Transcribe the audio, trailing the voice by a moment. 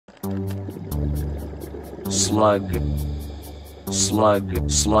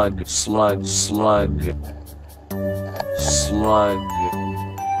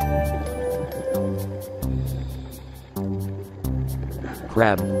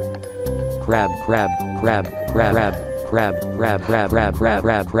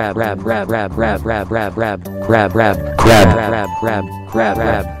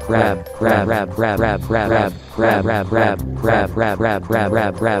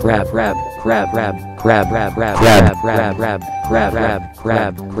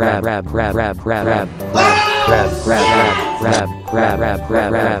crab, crab, crab, crab, crab, crab, crab, crab, crab, crab,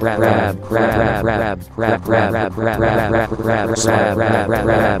 crab, crab, crab,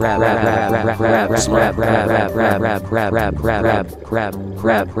 crab, crab, crab, crab,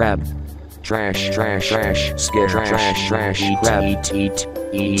 crab, crab, trash, trash, trash, scare, trash, trash, eat, eat, eat,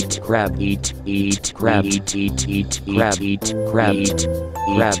 eat, crab, eat, eat, crab, eat, eat, eat, crab, eat, crab, eat,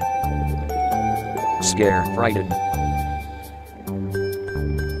 crab, scare, frighten,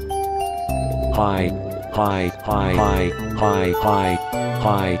 high, high, high, high, high,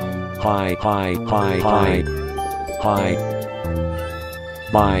 high, high, high, high, high, high,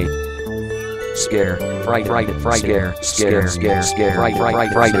 by, scare, fright, scare, scare, scare, scare, fright,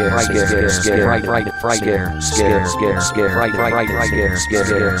 scare, scare, scare, fright, scare, scare, scare, scare, fright, scare,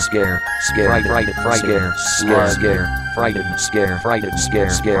 scare, scare, scare, fright, scare, scare, frighten, scare, frighten, scare,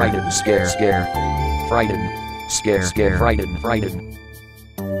 scare, frighten, scare, scare, frighten, scare, scare, frighten, frighten.